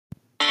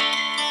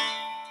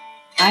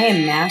I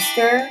am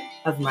master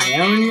of my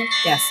own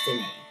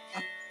destiny.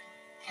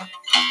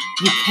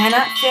 You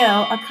cannot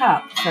fill a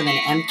cup from an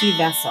empty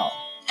vessel.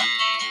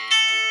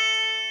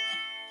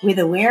 With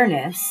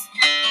awareness,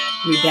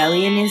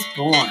 rebellion is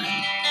born.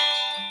 I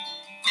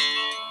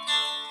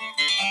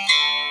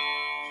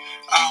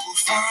will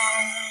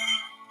find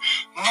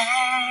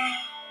my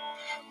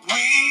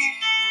way.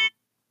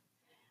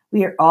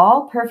 We are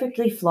all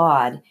perfectly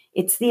flawed.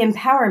 It's the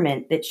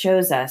empowerment that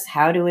shows us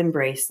how to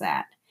embrace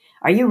that.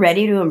 Are you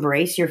ready to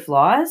embrace your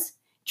flaws?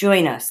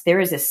 Join us. There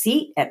is a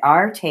seat at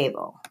our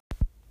table.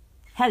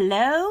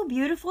 Hello,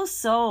 beautiful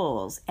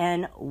souls,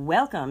 and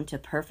welcome to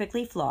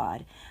Perfectly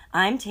Flawed.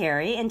 I'm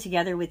Terry, and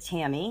together with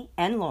Tammy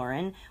and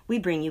Lauren, we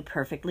bring you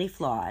Perfectly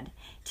Flawed.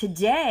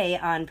 Today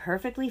on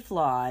Perfectly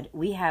Flawed,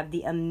 we have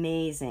the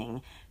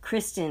amazing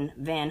Kristen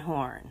Van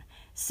Horn.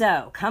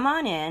 So come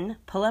on in,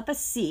 pull up a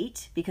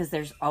seat, because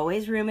there's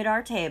always room at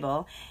our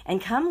table,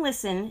 and come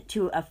listen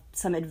to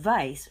some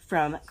advice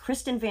from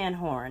Kristen Van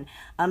Horn,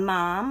 a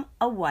mom,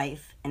 a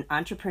wife, an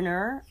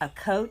entrepreneur, a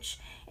coach,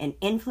 an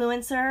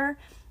influencer,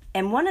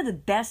 and one of the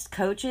best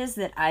coaches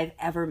that I've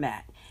ever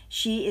met.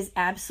 She is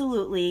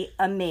absolutely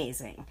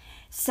amazing.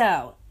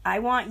 So I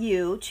want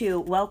you to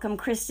welcome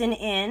Kristen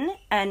in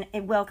and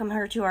welcome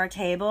her to our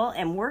table.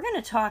 And we're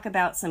going to talk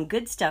about some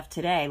good stuff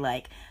today,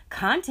 like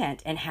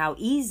content and how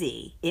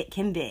easy it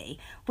can be.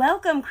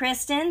 Welcome,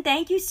 Kristen.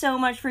 Thank you so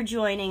much for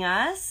joining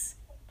us.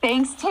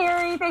 Thanks,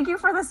 Terry. Thank you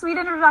for the sweet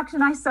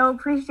introduction. I so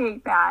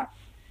appreciate that.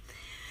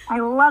 I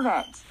love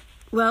it.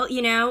 Well,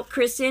 you know,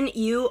 Kristen,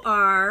 you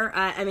are,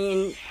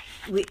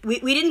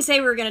 we didn't say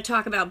we were going to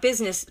talk about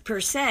business per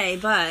se,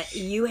 but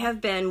you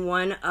have been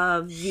one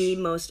of the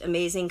most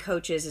amazing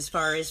coaches as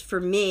far as,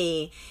 for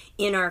me,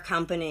 in our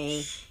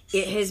company.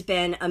 It has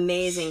been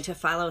amazing to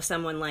follow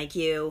someone like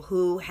you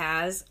who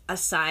has a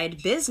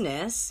side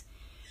business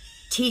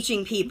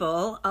teaching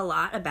people a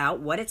lot about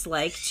what it's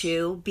like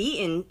to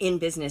be in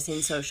business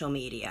in social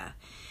media.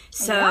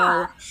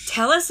 So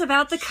Tell us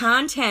about the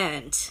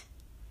content.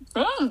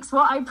 Thanks.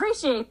 Well, I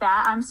appreciate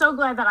that. I'm so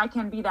glad that I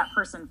can be that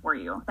person for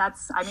you.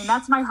 That's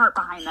my heart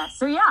behind this.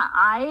 So yeah,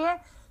 I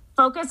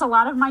focus a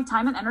lot of my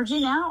time and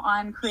energy now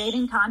on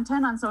creating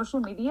content on social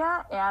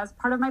media as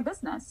part of my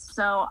business.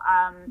 So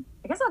I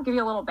guess I'll give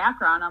you a little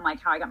background on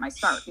like how I got my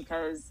start,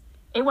 because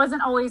I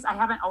haven't always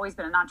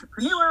been an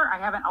entrepreneur. I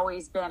haven't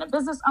always been a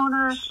business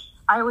owner.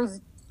 I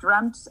always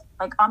dreamt,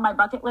 like on my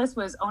bucket list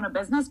was own a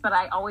business, but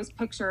I always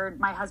pictured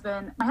my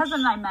husband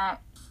and I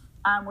met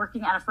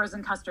working at a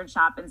frozen custard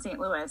shop in St.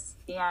 Louis.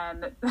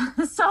 And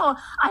so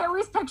I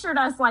always pictured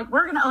us like,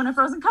 we're going to own a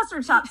frozen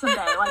custard shop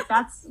someday. Like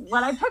that's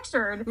what I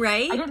pictured.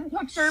 Right. I didn't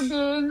picture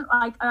being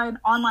like an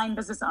online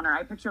business owner.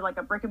 I pictured like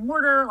a brick and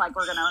mortar, like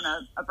we're going to own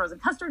a frozen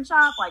custard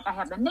shop. Like I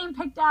have the name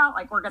picked out,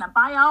 like we're going to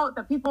buy out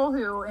the people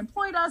who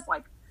employed us,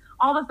 like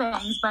all the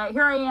things. But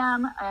here I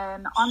am,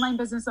 an online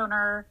business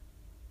owner,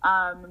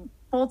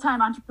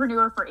 full-time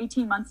entrepreneur for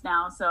 18 months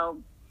now.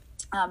 So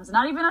it's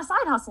not even a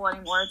side hustle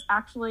anymore. It's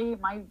actually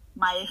my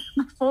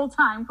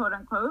full-time, quote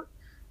unquote,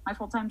 my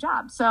full-time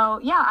job. So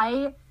yeah,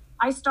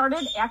 I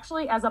started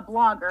actually as a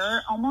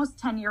blogger almost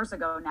 10 years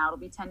ago now. It'll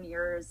be 10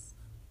 years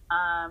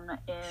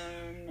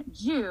in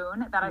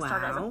June that I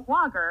started as a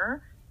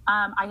blogger.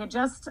 I'm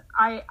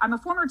a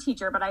former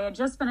teacher, but I had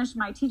just finished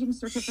my teaching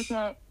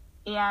certificate,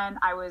 and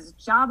I was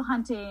job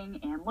hunting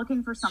and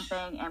looking for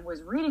something and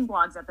was reading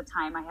blogs at the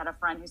time. I had a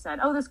friend who said,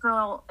 oh, this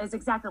girl is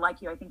exactly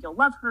like you. I think you'll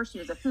love her. She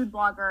was a food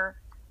blogger.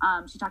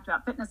 She talked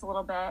about fitness a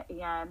little bit.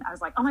 And I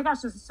was like, oh my gosh,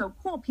 this is so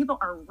cool. People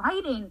are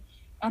writing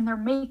and they're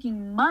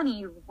making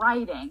money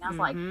writing. I was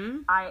like,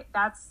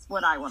 that's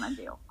what I want to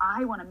do.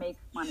 I want to make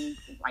money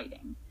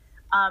writing.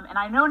 And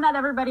I know not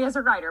everybody is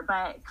a writer,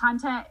 but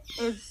content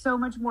is so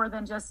much more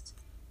than just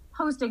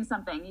posting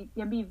something. It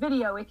can be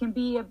video, it can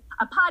be a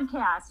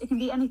podcast, it can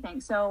be anything.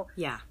 So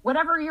yeah,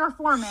 whatever your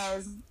form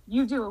is,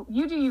 you do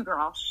you,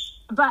 girl.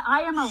 But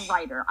I am a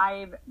writer.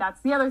 That's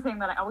the other thing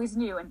that I always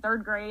knew. In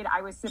third grade,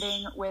 I was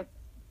sitting with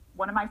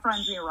one of my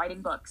friends. We were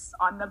writing books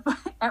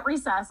at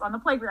recess on the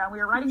playground. We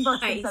were writing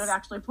books instead of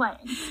actually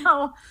playing.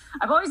 So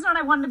I've always known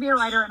I wanted to be a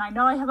writer, and I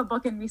know I have a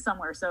book in me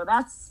somewhere. So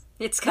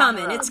it's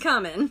coming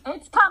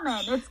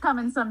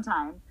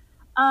sometime.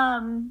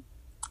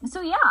 So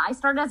yeah, I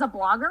started as a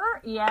blogger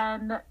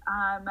and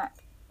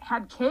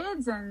had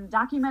kids and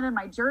documented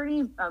my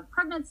journey of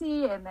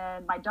pregnancy, and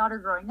then my daughter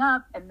growing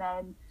up, and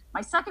then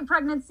my second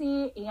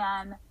pregnancy.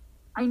 And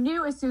I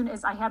knew as soon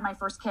as I had my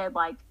first kid,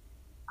 like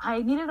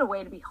I needed a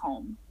way to be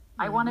home.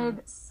 I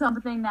wanted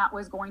something that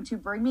was going to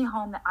bring me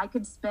home, that I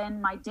could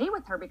spend my day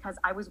with her, because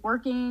I was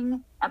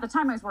working, at the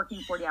time I was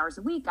working 40 hours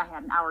a week. I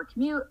had an hour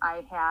commute.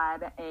 I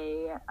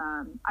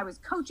was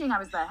coaching. I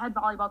was the head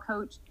volleyball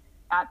coach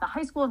at the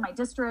high school in my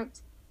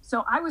district.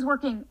 So I was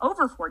working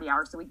over 40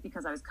 hours a week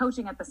because I was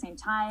coaching at the same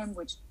time,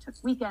 which took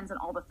weekends and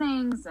all the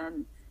things.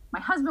 And my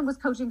husband was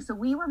coaching. So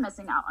we were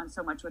missing out on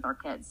so much with our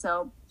kids.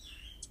 So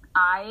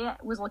I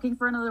was looking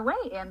for another way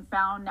and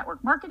found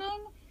network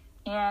marketing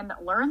and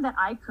learned that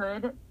I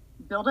could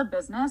build a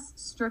business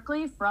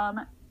strictly from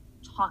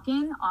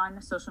talking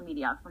on social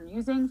media, from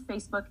using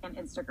Facebook and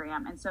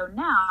Instagram. And so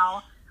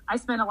now I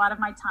spend a lot of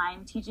my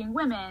time teaching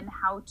women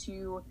how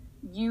to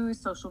use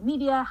social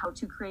media, how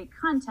to create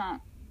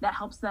content that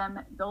helps them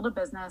build a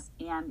business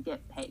and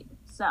get paid.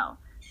 So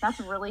that's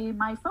really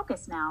my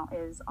focus now,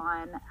 is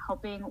on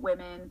helping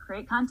women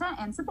create content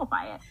and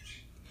simplify it.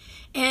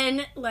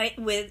 And like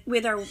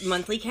with our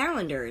monthly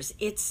calendars,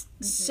 it's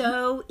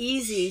so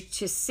easy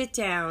to sit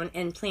down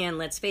and plan.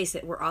 Let's face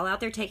it, we're all out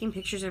there taking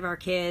pictures of our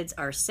kids,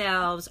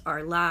 ourselves,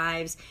 our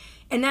lives,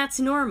 and that's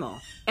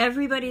normal.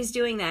 Everybody's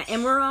doing that.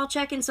 And we're all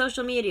checking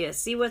social media,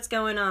 see what's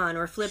going on,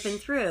 or flipping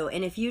through.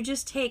 And if you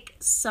just take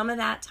some of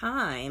that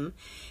time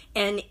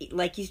and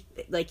like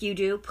you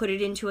do, put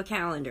it into a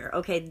calendar.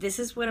 Okay, this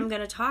is what I'm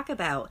going to talk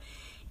about.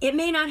 It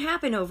may not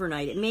happen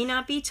overnight. It may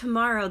not be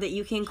tomorrow that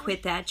you can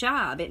quit that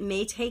job. It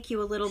may take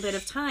you a little bit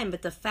of time,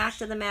 but the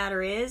fact of the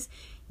matter is,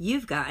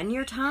 you've gotten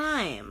your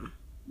time.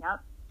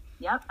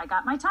 Yep. I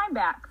got my time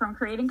back from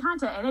creating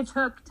content, and it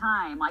took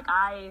time. Like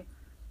I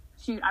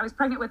was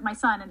pregnant with my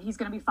son, and he's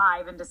going to be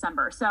 5 in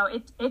December. So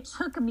it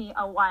took me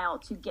a while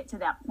to get to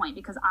that point,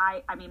 because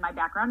I mean, my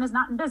background is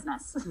not in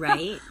business.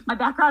 Right. My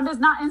background is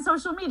not in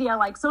social media.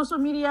 Like social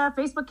media,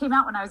 Facebook came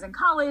out when I was in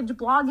college.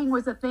 Blogging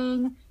was a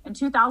thing in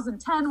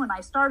 2010 when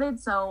I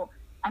started. So,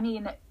 I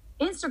mean,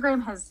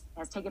 Instagram has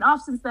taken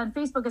off since then.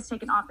 Facebook has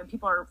taken off, and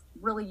people are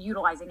really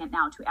utilizing it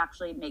now to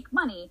actually make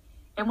money.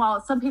 And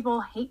while some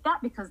people hate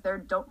that because they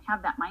don't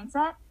have that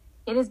mindset,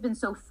 it has been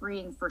so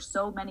freeing for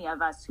so many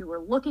of us who were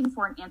looking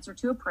for an answer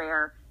to a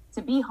prayer,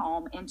 to be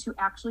home and to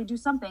actually do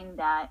something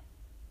that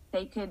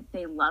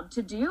they love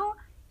to do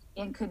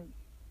and could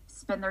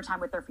spend their time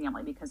with their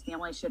family, because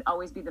family should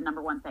always be the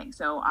number one thing.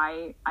 So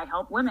I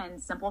help women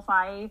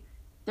simplify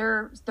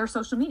their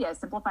social media,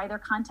 simplify their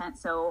content,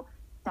 so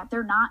that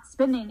they're not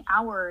spending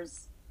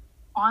hours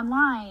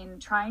online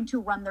trying to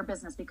run their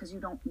business, because you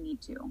don't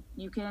need to.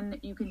 You can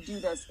do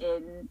this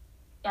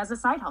as a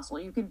side hustle.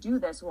 You can do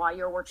this while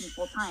you're working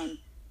full time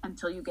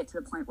until you get to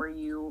the point where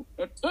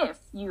if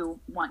you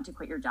want to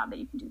quit your job, that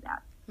you can do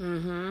that.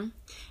 Mm-hmm.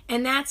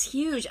 And that's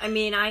huge. I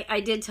mean,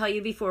 I did tell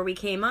you before we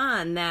came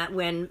on that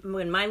when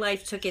my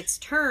life took its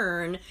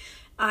turn,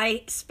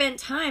 I spent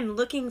time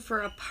looking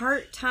for a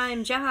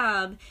part-time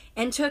job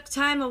and took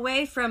time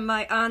away from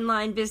my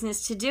online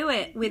business to do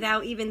it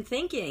without even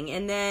thinking.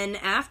 And then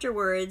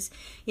afterwards,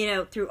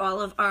 through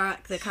all of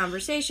the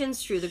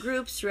conversations, through the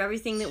groups, through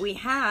everything that we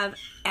have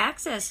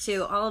access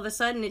to, all of a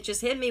sudden it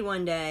just hit me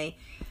one day.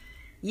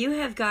 You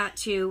have got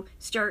to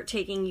start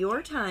taking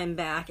your time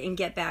back and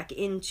get back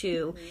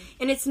into,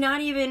 and it's not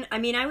even, I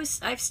mean,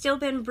 I've still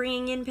been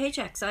bringing in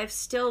paychecks. I've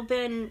still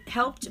been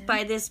helped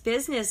by this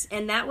business,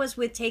 and that was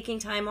with taking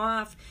time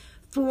off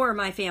for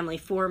my family,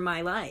 for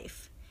my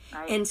life.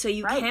 Right. And so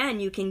you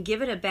can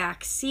give it a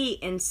back seat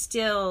and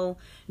still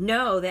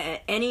know that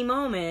at any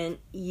moment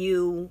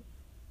you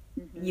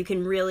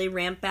can really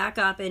ramp back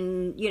up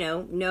and,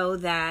 know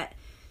that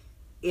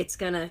it's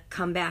going to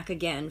come back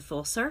again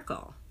full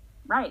circle.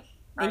 Right.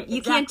 And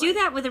you can't do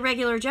that with a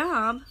regular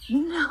job.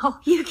 No.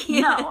 You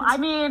can't. No. I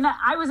mean,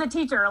 I was a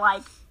teacher.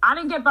 Like, I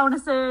didn't get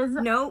bonuses.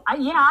 Nope.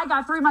 I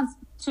got 3 months,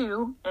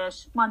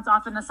 2-ish months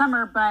off in the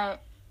summer,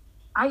 but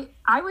I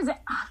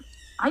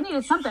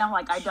needed something. I'm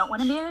like, I don't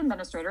want to be an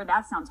administrator.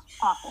 That sounds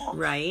awful.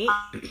 Right.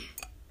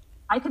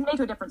 I could make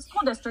to a different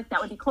school district that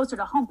would be closer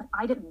to home, but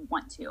I didn't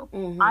want to.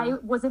 Mm-hmm. I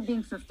wasn't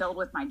being fulfilled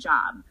with my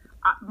job.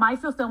 My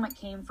fulfillment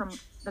came from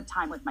the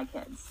time with my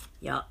kids.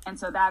 Yeah. And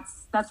so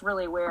that's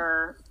really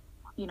where,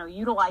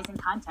 utilizing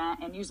content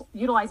and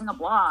utilizing a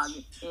blog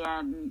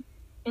and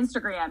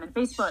Instagram and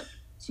Facebook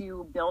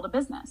to build a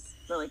business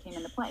really came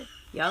into play.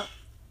 Yep.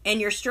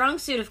 And your strong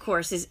suit, of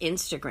course, is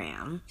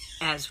Instagram,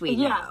 as we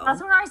know. Yeah,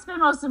 that's where I spend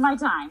most of my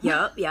time.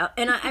 Yep.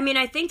 And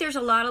I think there's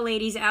a lot of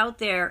ladies out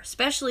there,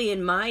 especially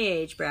in my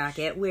age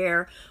bracket,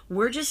 where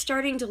we're just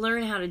starting to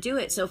learn how to do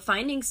it. So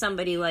finding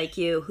somebody like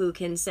you who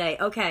can say,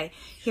 okay,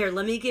 here,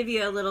 let me give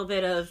you a little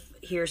bit of,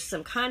 here's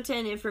some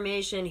content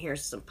information,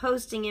 here's some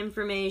posting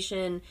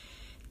information.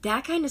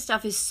 That kind of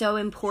stuff is so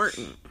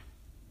important.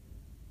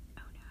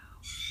 Oh,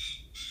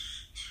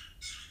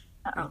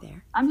 no. Uh-oh. Are you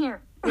there? I'm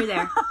here. You're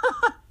there.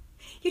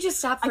 You just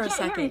stopped for a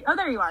second. Hear you. Oh,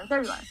 there you are.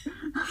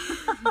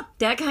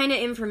 That kind of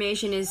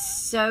information is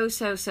so,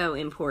 so, so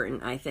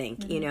important, I think.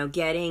 Mm-hmm.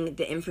 Getting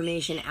the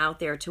information out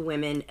there to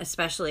women,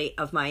 especially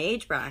of my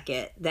age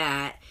bracket,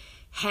 that,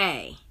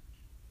 hey,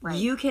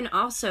 you can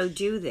also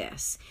do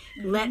this.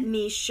 Mm-hmm. Let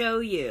me show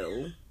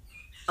you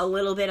a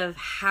little bit of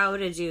how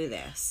to do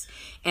this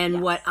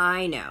and what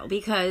I know.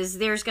 Because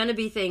there's going to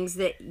be things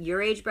that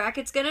your age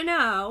bracket's going to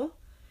know.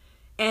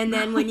 And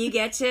then when you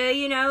get to,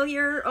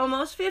 you're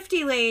almost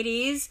 50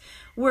 ladies,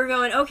 we're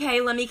going,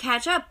 okay, let me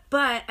catch up.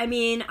 But,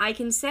 I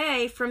can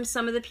say from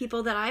some of the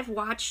people that I've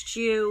watched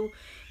you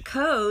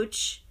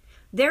coach,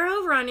 they're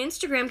over on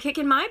Instagram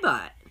kicking my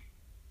butt.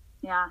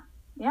 Yeah.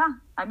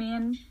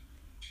 And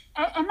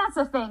that's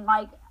the thing.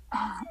 Like,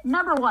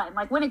 number one,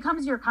 like when it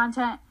comes to your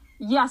content,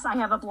 Yes, I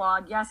have a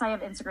blog. Yes, I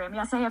have Instagram.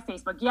 Yes, I have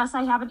Facebook. Yes,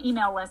 I have an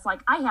email list.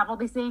 Like, I have all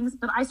these things,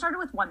 but I started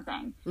with one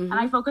thing, and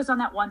I focused on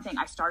that one thing.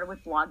 I started with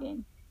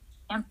blogging.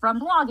 And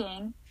from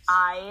blogging,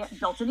 I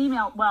built an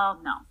email. Well,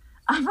 no.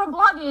 From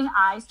blogging,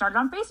 I started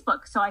on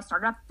Facebook. So I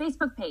started a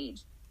Facebook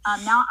page.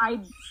 Now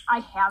I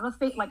have a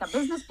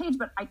business page,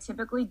 but I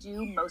typically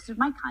do most of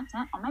my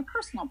content on my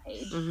personal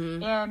page.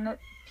 And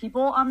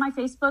people on my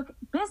Facebook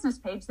business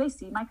page, they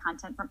see my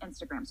content from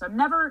Instagram. So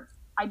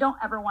I don't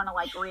ever want to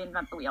like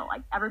reinvent the wheel.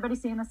 Like,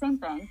 everybody's seeing the same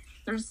thing.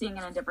 They're just seeing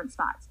it in different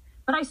spots.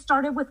 But I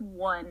started with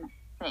one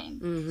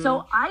thing.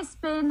 So I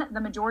spend the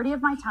majority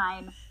of my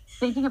time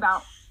thinking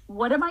about,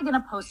 what am I going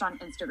to post on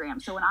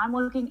Instagram? So when I'm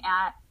looking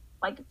at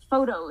like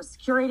photos,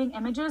 curating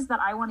images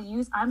that I want to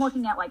use, I'm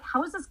looking at like,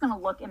 how is this going to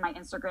look in my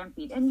Instagram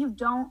feed? And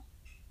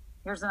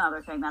here's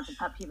another thing that's a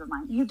pet peeve of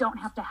mine. You don't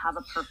have to have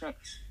a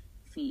perfect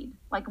feed.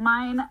 Like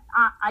mine,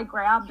 I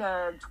grabbed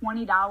a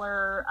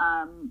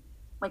 $20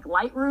 like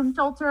Lightroom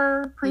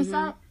filter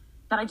preset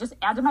that I just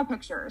add to my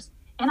pictures.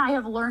 And I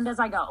have learned as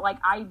I go. Like,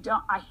 I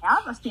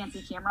have a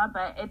fancy camera,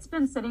 but it's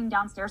been sitting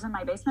downstairs in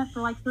my basement for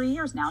like 3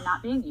 years now,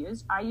 not being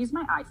used. I use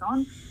my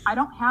iPhone. I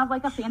don't have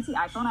like a fancy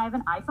iPhone. I have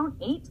an iPhone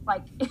 8.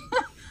 Like,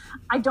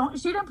 I don't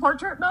shoot in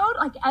portrait mode.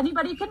 Like,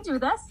 anybody can do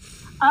this.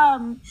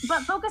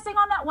 But focusing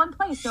on that one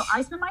place. So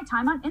I spend my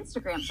time on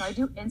Instagram. So I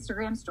do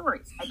Instagram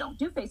stories. I don't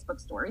do Facebook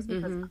stories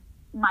because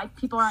my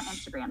people are on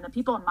Instagram. The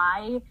people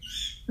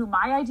who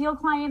my ideal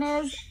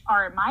client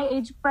are in my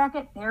age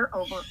bracket. They're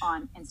over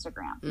on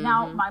Instagram.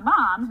 Now, my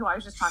mom, who I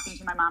was just talking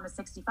to, my mom is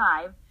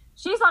 65.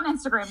 She's on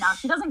Instagram now.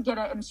 She doesn't get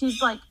it. And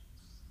she's like,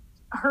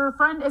 her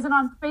friend isn't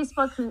on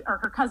Facebook, or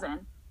her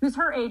cousin, who's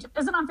her age,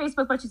 isn't on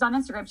Facebook, but she's on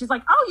Instagram. She's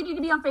like, oh, you need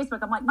to be on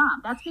Facebook. I'm like,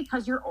 Mom, that's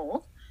because you're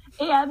old.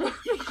 And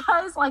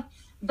because like,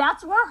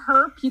 that's where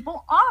her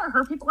people are.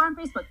 Her people are on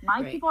Facebook.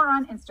 My people are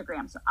on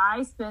Instagram. So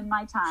I spend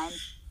my time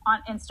on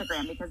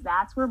Instagram because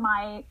that's where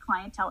my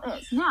clientele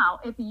is. Now,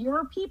 if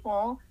your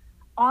people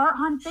are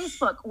on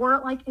Facebook, or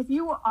like if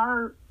you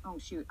are, oh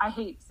shoot, I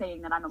hate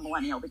saying that I'm a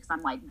millennial because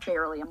I'm like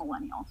barely a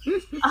millennial.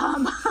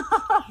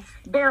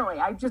 Barely.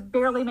 I just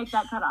barely make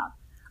that cutoff.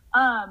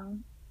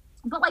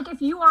 But like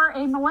if you are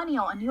a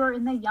millennial and you're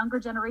in the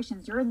younger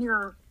generations, you're in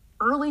your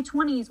early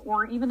 20s,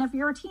 or even if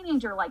you're a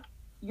teenager, like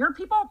your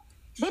people,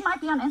 they might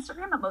be on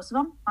Instagram, but most of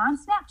them are on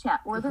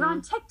Snapchat or they're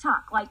on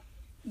TikTok. Like,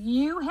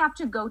 you have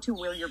to go to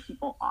where your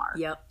people are.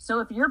 Yep. So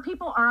if your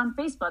people are on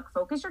Facebook,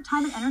 focus your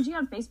time and energy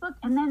on Facebook,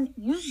 and then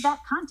use that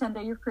content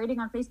that you're creating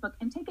on Facebook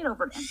and take it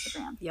over to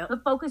Instagram. Yep.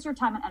 But focus your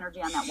time and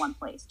energy on that one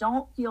place.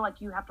 Don't feel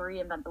like you have to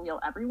reinvent the wheel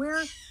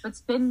everywhere, but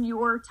spend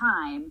your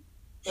time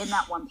in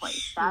that one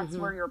place. That's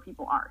where your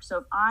people are.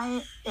 So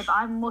if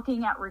I'm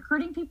looking at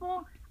recruiting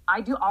people, I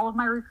do all of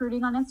my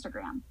recruiting on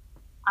Instagram.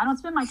 I don't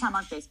spend my time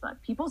on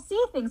Facebook. People see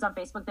things on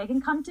Facebook. They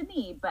can come to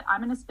me, but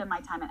I'm going to spend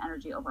my time and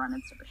energy over on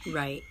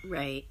Instagram.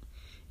 Right.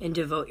 And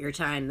devote your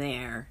time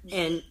there.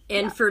 And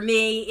for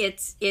me,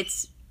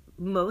 it's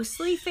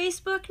mostly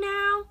Facebook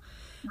now.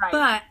 Right.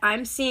 But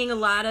I'm seeing a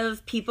lot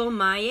of people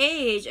my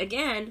age,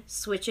 again,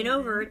 switching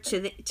over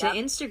to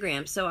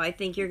Instagram. So I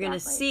think you're going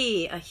to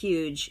see a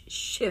huge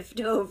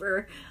shift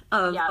over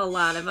of a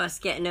lot of us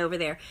getting over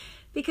there.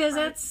 Because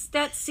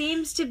that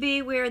seems to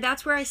be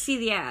that's where I see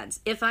the ads.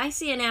 If I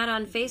see an ad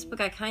on Facebook,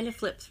 I kind of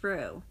flip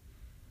through.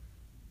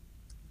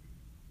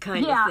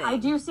 Yeah, I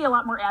do see a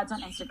lot more ads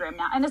on Instagram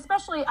now. And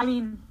especially,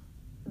 I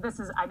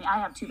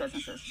have two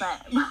businesses,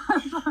 but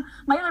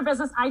my other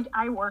business,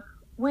 I work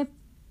with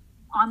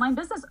online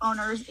business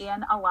owners,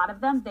 and a lot of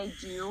them, they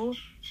do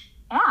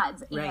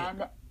ads. Right.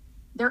 And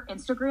their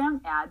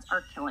Instagram ads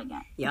are killing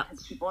it. Yep.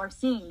 Because people are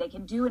seeing, they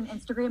can do an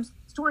Instagram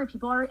story.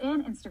 People are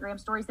in Instagram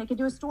stories. They can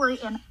do a story,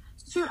 and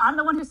shoot, I'm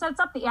the one who sets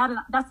up the ad, and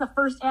that's the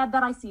first ad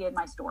that I see in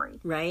my story.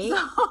 Right. So,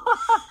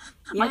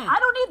 like, I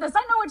don't need this.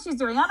 I know what she's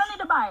doing. I don't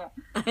need to buy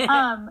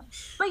it.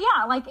 But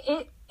yeah, like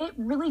it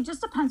really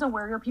just depends on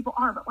where your people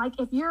are. But like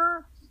if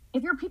your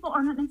people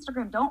aren't on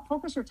Instagram, don't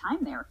focus your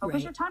time there.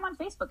 Focus your time on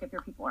Facebook if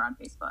your people are on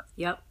Facebook.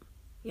 Yep.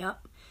 So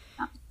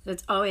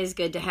it's always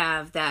good to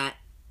have that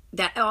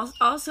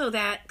also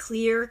that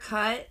clear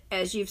cut,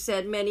 as you've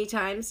said many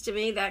times to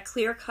me, that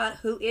clear cut,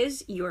 who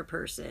is your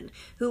person?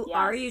 Who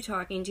are you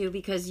talking to?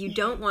 Because you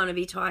don't want to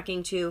be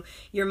talking to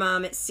your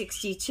mom at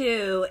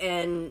 62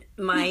 and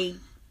my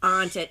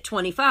aunt at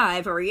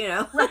 25, or,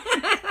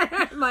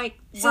 my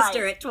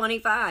sister at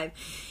 25.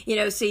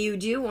 So you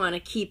do want to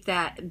keep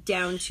that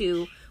down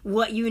to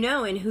what you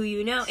know and who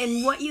you know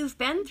and what you've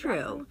been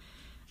through.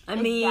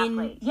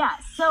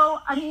 So,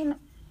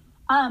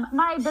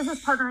 my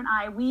business partner and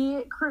I,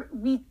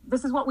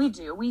 this is what we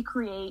do. We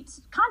create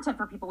content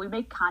for people. We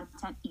make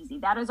content easy.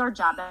 That is our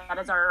job. That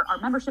is our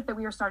membership that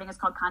we are starting is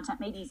called Content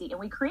Made Easy.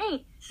 And we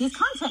create these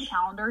content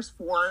calendars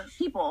for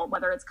people,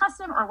 whether it's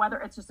custom or whether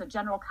it's just a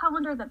general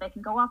calendar that they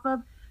can go off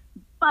of.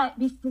 But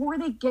before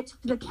they get to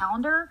the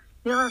calendar,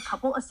 there are a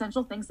couple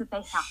essential things that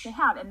they have to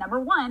have. And number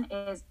one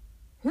is,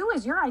 who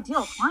is your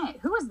ideal client?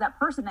 Who is that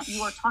person that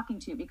you are talking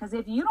to? Because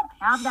if you don't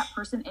have that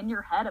person in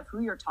your head of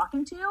who you're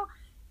talking to,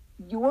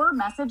 your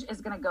message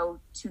is going to go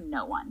to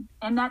no one.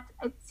 And that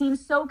it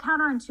seems so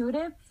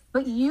counterintuitive,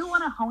 but you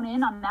want to hone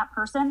in on that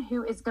person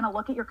who is going to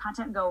look at your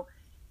content and go,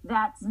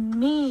 that's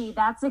me.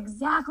 That's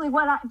exactly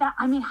what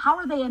I mean, how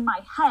are they in my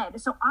head?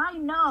 So I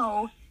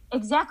know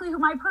exactly who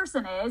my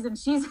person is. And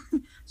she's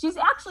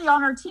actually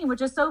on our team,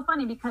 which is so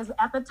funny because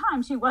at the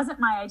time she wasn't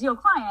my ideal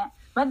client,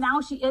 but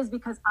now she is,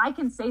 because I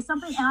can say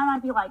something and I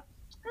might be like,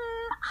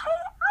 I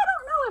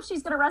don't know if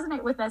she's going to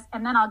resonate with this.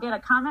 And then I'll get a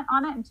comment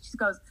on it and she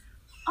goes,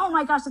 oh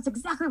my gosh, that's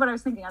exactly what I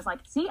was thinking. I was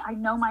like, see, I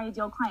know my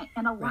ideal client.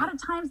 And a lot of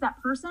times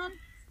that person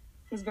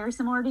is very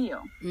similar to you.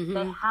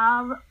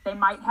 Mm-hmm. They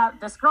might have,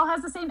 this girl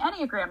has the same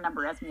Enneagram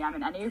number as me. I'm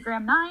an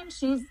Enneagram 9.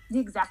 She's the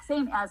exact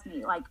same as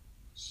me. Like,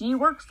 she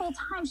works full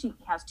time. She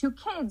has 2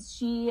 kids.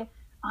 She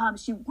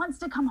wants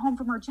to come home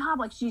from her job.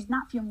 Like, she's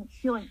not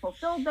feeling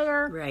fulfilled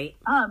there. Right.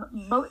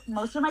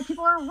 Most of my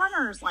people are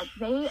runners. Like,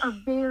 they are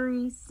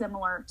very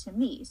similar to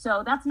me.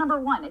 So that's number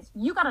 1, is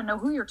you got to know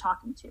who you're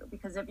talking to,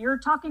 because if you're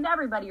talking to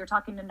everybody, you're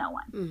talking to no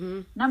one.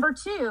 Mm-hmm. Number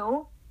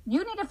 2,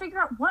 you need to figure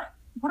out what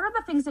are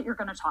the things that you're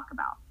going to talk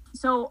about.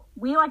 So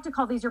we like to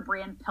call these your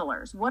brand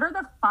pillars. What are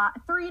the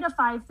 3 to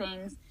 5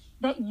 things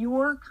that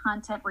your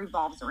content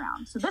revolves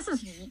around? So this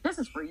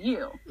is for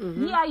you.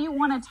 Mm-hmm. Yeah, you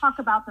want to talk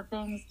about the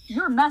things,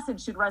 your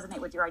message should resonate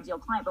with your ideal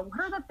client, but what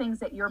are the things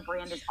that your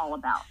brand is all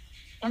about?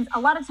 And a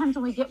lot of times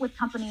when we get with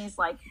companies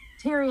like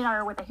Terry and I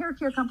are with a hair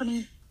care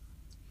company,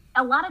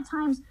 a lot of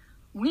times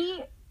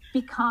we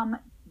become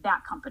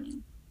that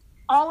company.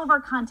 All of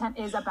our content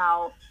is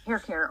about hair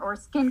care or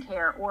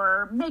skincare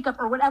or makeup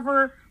or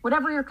whatever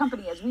your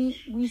company is.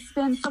 We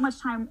spend so much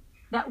time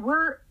that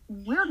we're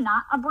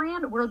not a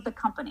brand, we're the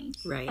company.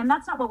 Right. And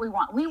that's not what we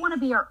want. We want to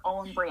be our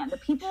own brand. The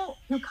people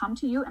who come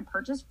to you and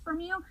purchase from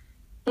you,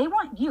 they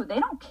want you. They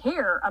don't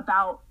care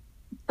about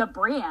the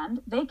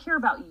brand. They care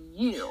about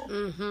you.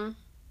 Mm-hmm.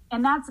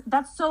 And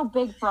that's so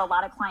big for a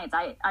lot of clients.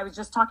 I was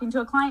just talking to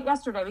a client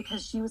yesterday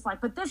because she was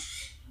like, but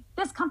this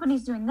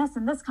company's doing this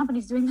and this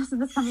company's doing this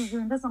and this company's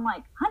doing this. I'm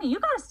like, honey, you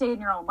got to stay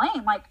in your own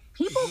lane. Like,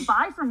 people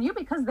buy from you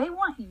because they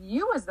want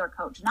you as their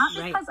coach, not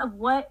because of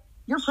what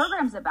your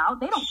program's about.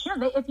 They don't care.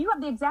 If you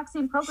have the exact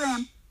same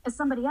program as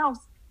somebody else,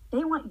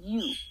 they want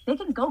you. They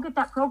can go get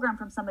that program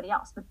from somebody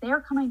else, but they're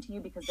coming to you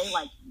because they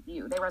like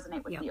you. They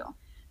resonate with you.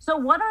 So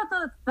what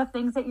are the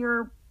things that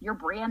your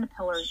brand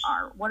pillars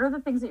are? What are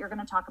the things that you're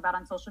going to talk about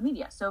on social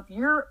media? So if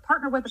you're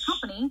partnered with a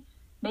company,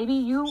 maybe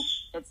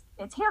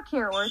it's hair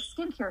care or it's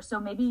skincare. So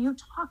maybe you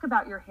talk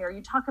about your hair.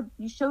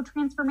 You show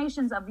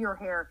transformations of your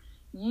hair.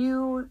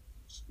 You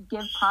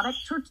give product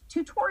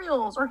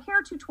tutorials or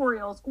hair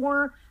tutorials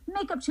or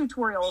makeup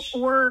tutorials,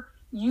 or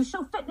you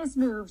show fitness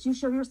moves. You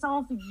show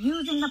yourself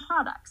using the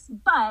products.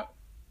 But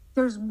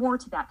there's more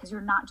to that because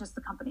you're not just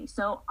the company.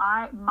 So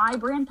my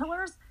brand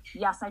pillars,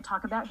 yes, I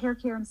talk about hair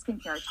care and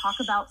skincare. I talk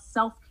about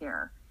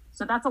self-care.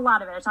 So that's a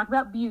lot of it. I talk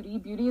about beauty.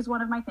 Beauty is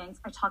one of my things.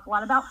 I talk a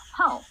lot about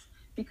health,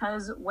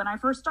 because when I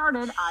first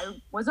started, I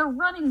was a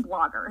running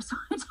blogger. So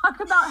I talk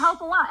about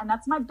health a lot, and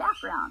that's my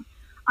background.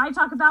 I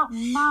talk about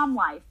mom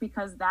life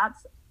because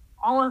that's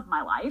all of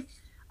my life,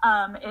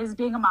 is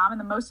being a mom and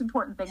the most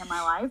important thing in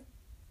my life.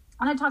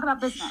 And I talk about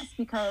business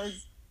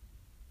because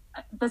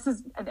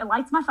it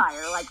lights my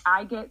fire. Like,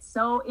 I get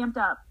so amped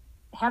up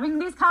having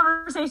these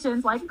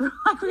conversations like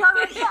we are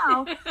right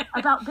now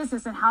about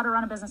business and how to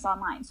run a business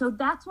online. So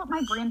that's what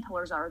my brand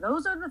pillars are.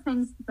 Those are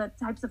the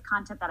types of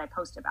content that I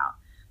post about.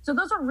 So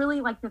those are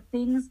really like the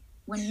things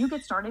when you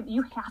get started,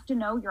 you have to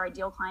know your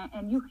ideal client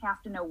and you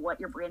have to know what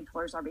your brand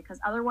pillars are, because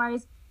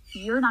otherwise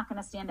you're not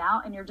going to stand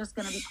out and you're just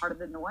going to be part of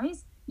the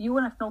noise. You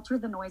want to filter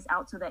the noise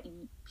out so that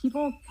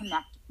people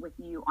connect with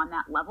you on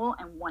that level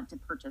and want to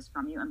purchase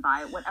from you and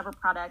buy whatever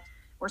product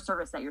or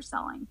service that you're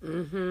selling.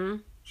 Mm-hmm.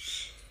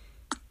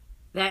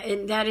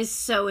 That is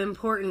so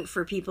important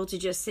for people to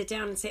just sit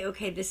down and say,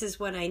 okay, this is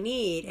what I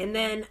need. And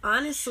then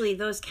honestly,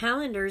 those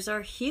calendars are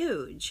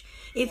huge.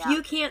 If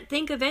you can't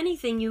think of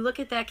anything, you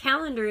look at that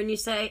calendar and you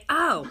say,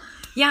 oh,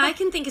 yeah, I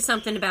can think of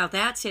something about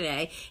that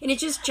today. And it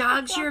just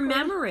jogs your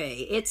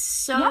memory. It's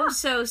so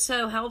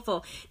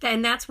helpful.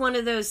 And that's one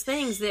of those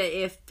things that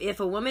if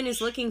a woman is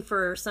looking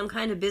for some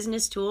kind of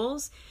business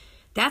tools,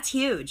 that's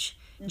huge.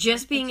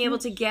 Just being able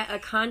to get a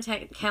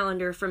contact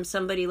calendar from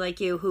somebody like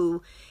you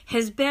who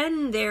has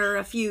been there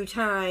a few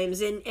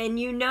times and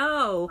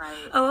oh,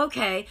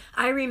 okay,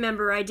 I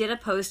remember I did a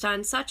post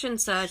on such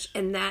and such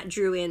and that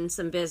drew in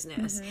some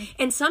business. Mm-hmm.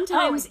 And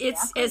sometimes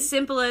it's as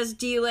simple as,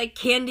 do you like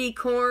candy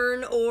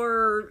corn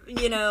or,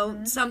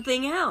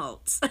 something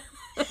else?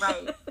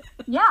 Right.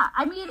 Yeah.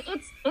 I mean,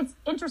 it's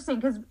interesting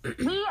because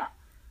we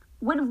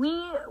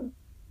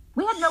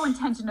had no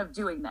intention of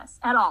doing this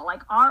at all.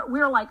 Like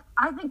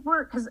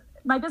because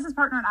my business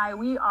partner and I,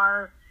 we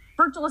are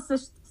virtual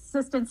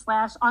assistants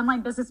 /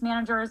 online business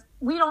managers.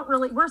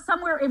 We're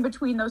somewhere in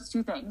between those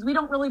two things. We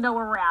don't really know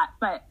where we're at,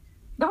 but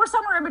we're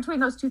somewhere in between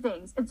those two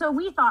things. And so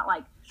we thought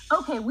like,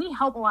 okay, we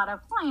help a lot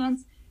of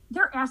clients.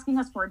 They're asking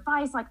us for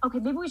advice. Like, okay,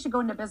 maybe we should go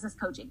into business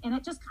coaching. And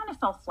it just kind of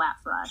fell flat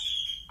for us.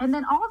 And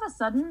then all of a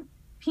sudden,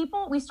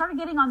 we started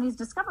getting on these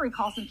discovery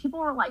calls, and people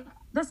were like,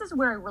 this is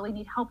where I really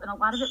need help. And a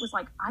lot of it was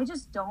like, I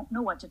just don't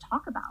know what to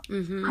talk about.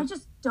 Mm-hmm. I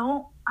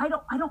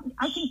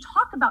can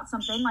talk about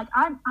something, like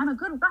I'm a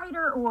good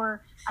writer,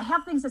 or I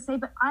have things to say,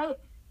 but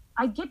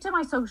I get to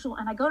my social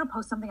and I go to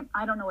post something and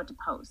I don't know what to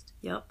post.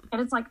 Yep.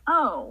 And it's like,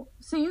 oh,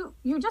 so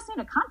you just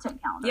need a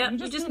content calendar. Yep,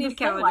 you just need a to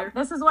calendar. say, like,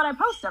 this is what I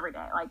post every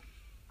day. Like,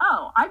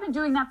 oh, I've been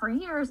doing that for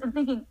years and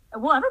thinking,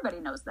 well, everybody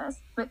knows this,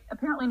 but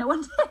apparently no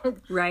one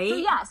did. Right.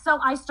 So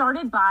I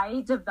started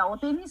by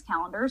developing these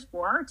calendars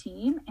for our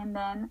team, and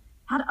then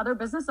had other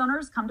business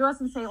owners come to us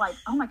and say, like,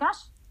 oh my gosh,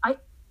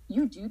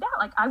 you do that?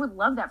 Like, I would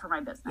love that for my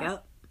business.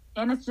 Yep.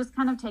 And it's just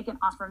kind of taken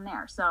off from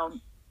there. So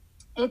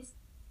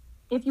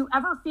if you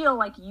ever feel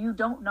like you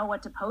don't know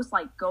what to post,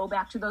 like, go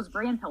back to those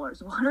brand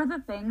pillars. What are the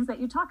things that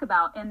you talk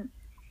about? And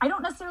I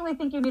don't necessarily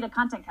think you need a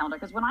content calendar,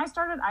 because when I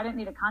started, I didn't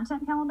need a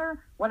content calendar.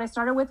 What I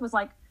started with was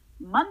like,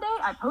 Monday,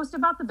 I post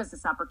about the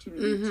business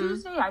opportunity. Mm-hmm.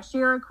 Tuesday, I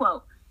share a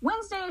quote.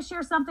 Wednesday, I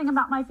share something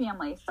about my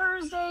family.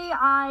 Thursday,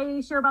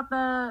 I share about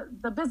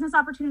the business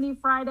opportunity.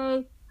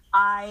 Friday,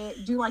 I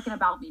do like an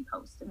about me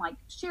post and like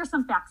share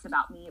some facts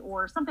about me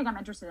or something I'm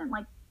interested in.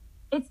 Like,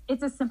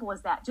 it's as simple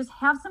as that. Just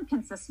have some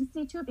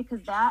consistency to it,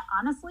 because that,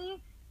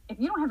 honestly, if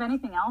you don't have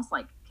anything else,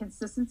 like,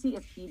 consistency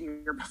is key to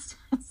your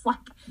business. Like,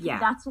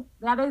 yeah,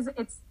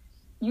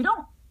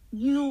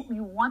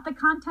 you want the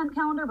content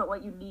calendar, but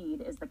what you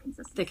need is the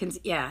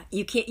consistency.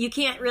 You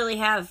can't really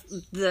have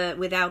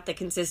without the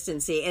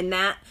consistency, and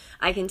that,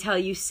 I can tell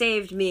you,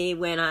 saved me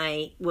when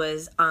I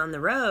was on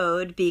the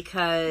road,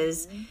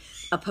 because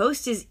a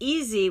post is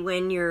easy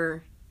when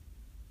you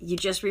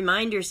just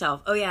remind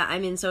yourself, oh yeah,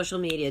 I'm in social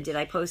media. Did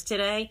I post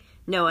today?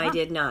 No, I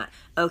did not.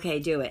 Okay,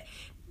 do it.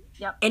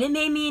 Yep. And it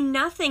may mean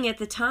nothing at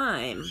the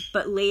time,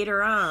 but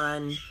later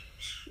on,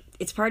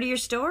 it's part of your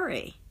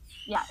story.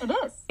 Yeah, it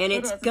is. And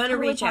it's going to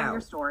reach out.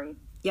 Your story.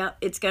 Yeah,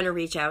 it's going to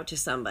reach out to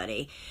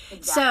somebody.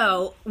 Exactly.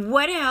 So,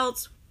 what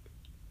else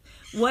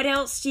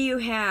do you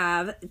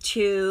have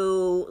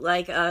to,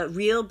 like, a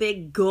real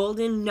big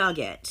golden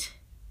nugget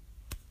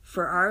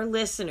for our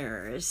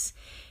listeners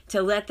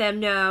to let them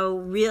know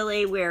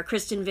really where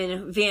Kristen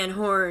Van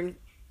Horn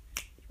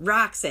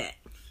rocks it?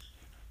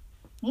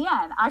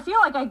 Man, I feel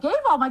like I gave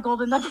all my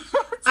golden nuggets.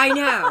 I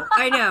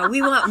know.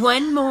 We want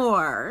one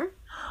more.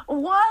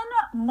 One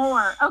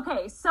more.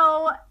 Okay,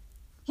 so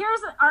here's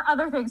our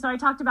other thing. So I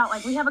talked about,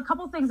 like, we have a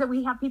couple things that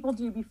we have people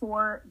do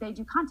before they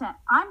do content.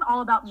 I'm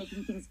all about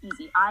making things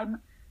easy.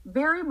 I'm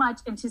very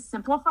much into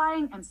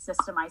simplifying and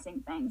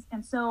systemizing things.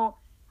 And so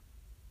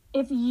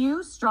if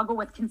you struggle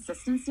with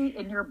consistency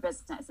in your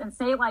business, and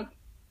say, like,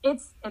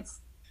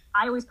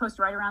 I always post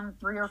right around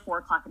 3 or 4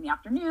 o'clock in the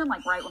afternoon,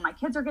 like right when my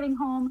kids are getting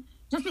home,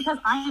 just because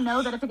I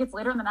know that if it gets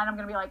later in the night, I'm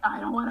going to be like, I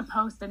don't want to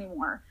post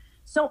anymore.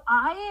 So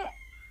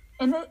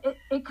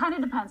it kind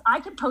of depends. I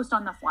can post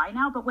on the fly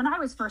now, but when I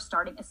was first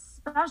starting,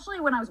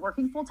 especially when I was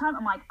working full time,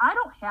 I'm like,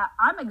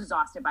 I'm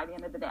exhausted by the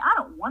end of the day. I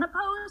don't want to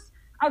post.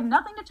 I have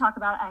nothing to talk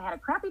about. I had a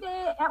crappy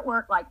day at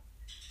work. Like,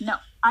 no,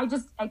 I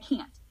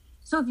can't.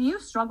 So if you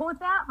struggle with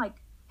that, like,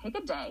 pick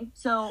a day.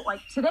 So,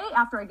 like, today,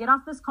 after I get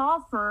off this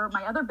call for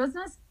my other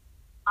business,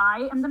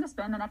 I am going to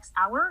spend the next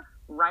hour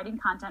writing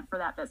content for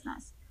that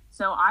business.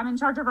 So I'm in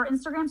charge of our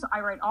Instagram. So I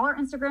write all our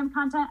Instagram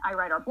content. I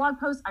write our blog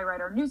posts. I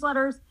write our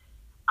newsletters.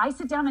 I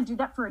sit down and do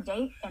that for a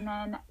day. And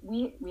then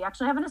we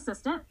actually have an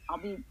assistant. I'll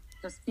be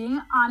just being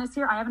honest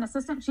here. I have an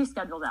assistant. She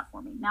scheduled that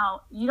for me.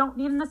 Now, you don't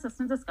need an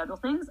assistant to schedule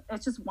things.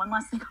 It's just one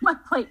less thing on my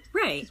plate.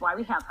 Right. Which is why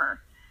we have her.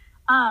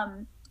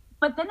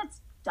 But then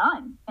it's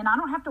done. And I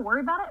don't have to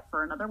worry about it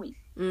for another week.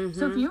 Mm-hmm.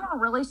 So if you are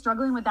really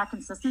struggling with that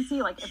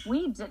consistency, like,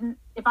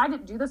 if I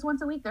didn't do this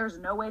once a week, there's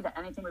no way that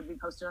anything would be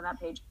posted on that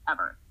page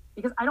ever,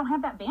 because I don't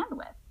have that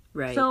bandwidth.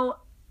 Right. So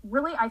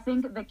really, I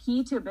think the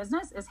key to a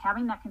business is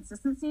having that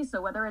consistency.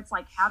 So whether it's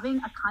like having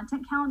a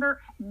content calendar,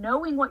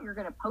 knowing what you're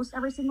going to post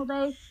every single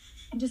day,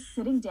 and just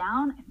sitting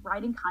down and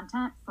writing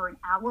content for an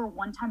hour,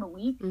 one time a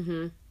week,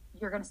 mm-hmm.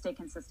 you're going to stay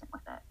consistent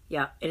with it.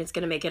 Yeah, and it's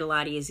going to make it a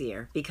lot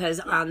easier, because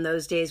on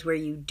those days where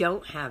you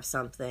don't have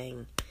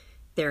something,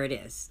 there it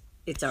is.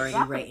 It's already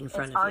right in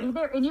front of you. It's already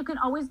there. And you can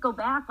always go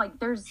back. Like,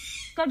 there's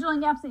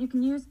scheduling apps that you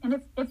can use. And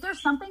if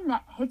there's something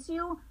that hits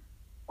you,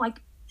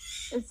 like,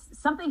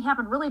 something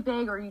happened really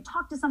big, or you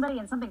talk to somebody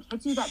and something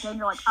hits you that day and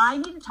you're like, I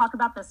need to talk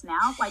about this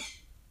now. Like,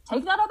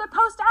 take that other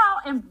post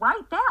out and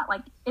write that.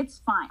 Like, it's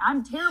fine.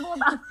 I'm terrible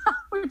about that,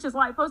 which is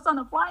why I post on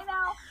the fly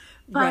now.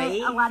 But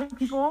a lot of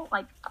people,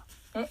 like,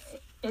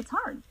 it's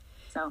hard.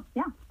 So,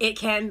 yeah. It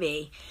can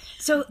be.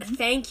 So,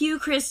 thank you,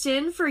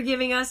 Kristen, for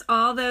giving us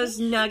all those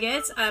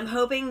nuggets. I'm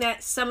hoping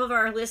that some of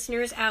our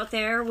listeners out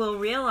there will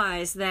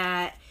realize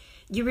that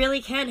you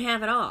really can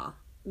have it all.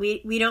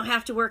 We don't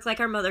have to work like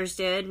our mothers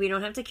did. We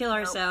don't have to kill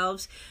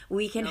ourselves.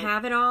 We can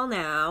have it all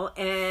now,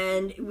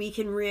 and we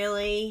can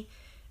really,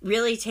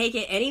 really take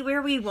it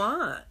anywhere we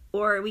want.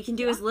 Or we can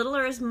do as little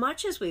or as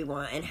much as we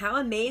want. And how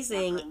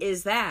amazing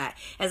is that?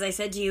 As I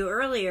said to you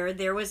earlier,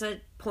 there was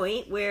a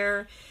point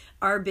where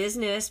our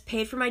business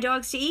paid for my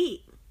dogs to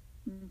eat.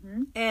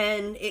 Mm-hmm.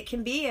 And it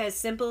can be as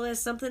simple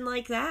as something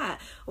like that.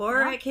 Or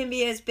Yeah. it can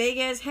be as big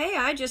as, hey,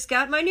 I just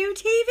got my new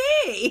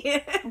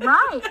TV.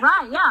 Right.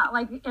 Yeah.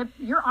 Like if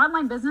your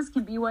online business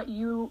can be what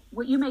you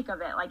make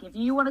of it. Like if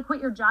you want to quit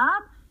your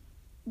job,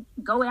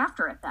 go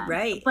after it then.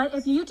 Right. But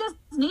if you just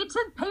need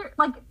to pay,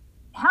 like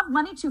have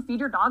money to feed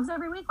your dogs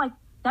every week, like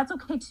that's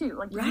okay too.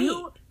 Like Right.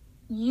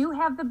 you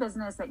have the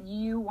business that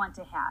you want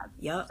to have.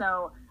 Yep.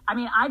 So, I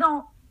mean,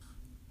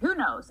 who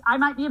knows? I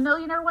might be a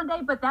millionaire one day,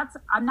 but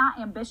I'm not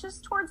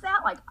ambitious towards that.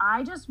 Like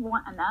I just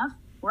want enough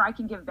where I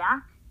can give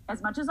back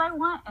as much as I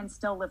want and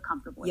still live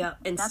comfortably. Yep,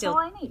 and that's still, all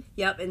I need.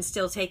 Yep, and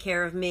still take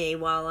care of me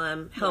while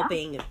I'm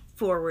helping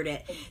forward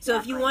it. Exactly. So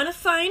if you want to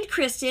find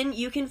Kristen,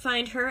 you can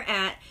find her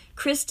at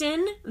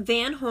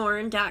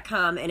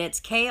KristenVanHorn.com, and it's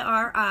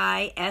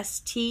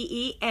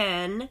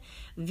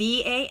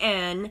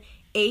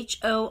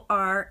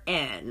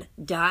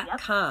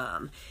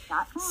KristenVanHorn.com.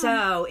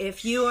 So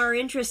if you are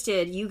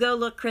interested, you go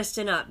look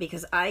Kristen up,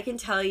 because I can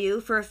tell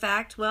you for a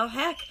fact, well,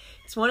 heck,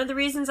 it's one of the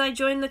reasons I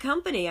joined the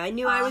company. I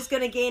knew I was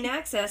going to gain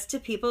access to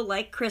people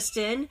like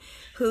Kristen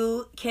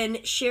who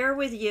can share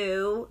with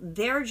you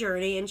their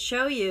journey and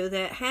show you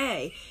that,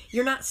 hey,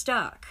 you're not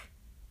stuck.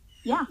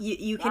 Yeah.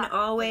 You can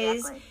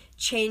always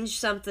change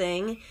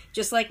something.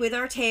 Just like with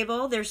our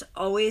table, there's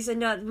always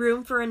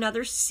room for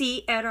another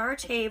seat at our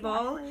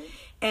table. Exactly.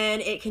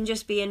 And it can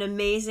just be an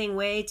amazing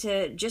way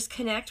to just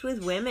connect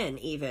with women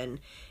even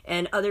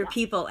and other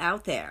people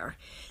out there.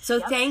 So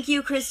thank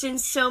you, Kristen,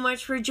 so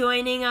much for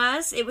joining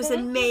us. It was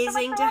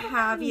amazing to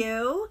have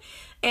you.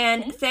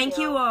 And thank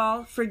you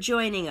all for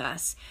joining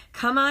us.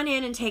 Come on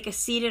in and take a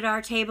seat at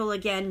our table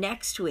again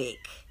next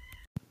week.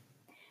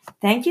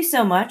 Thank you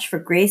so much for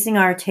gracing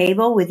our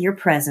table with your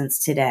presence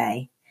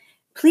today.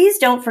 Please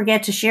don't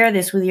forget to share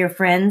this with your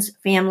friends,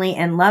 family,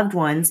 and loved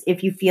ones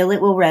if you feel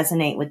it will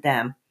resonate with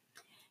them.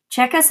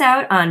 Check us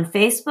out on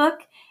Facebook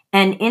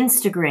and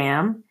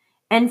Instagram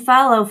and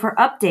follow for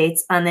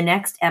updates on the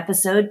next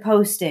episode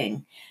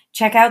posting.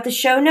 Check out the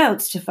show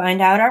notes to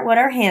find out what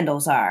our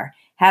handles are.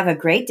 Have a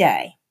great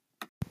day.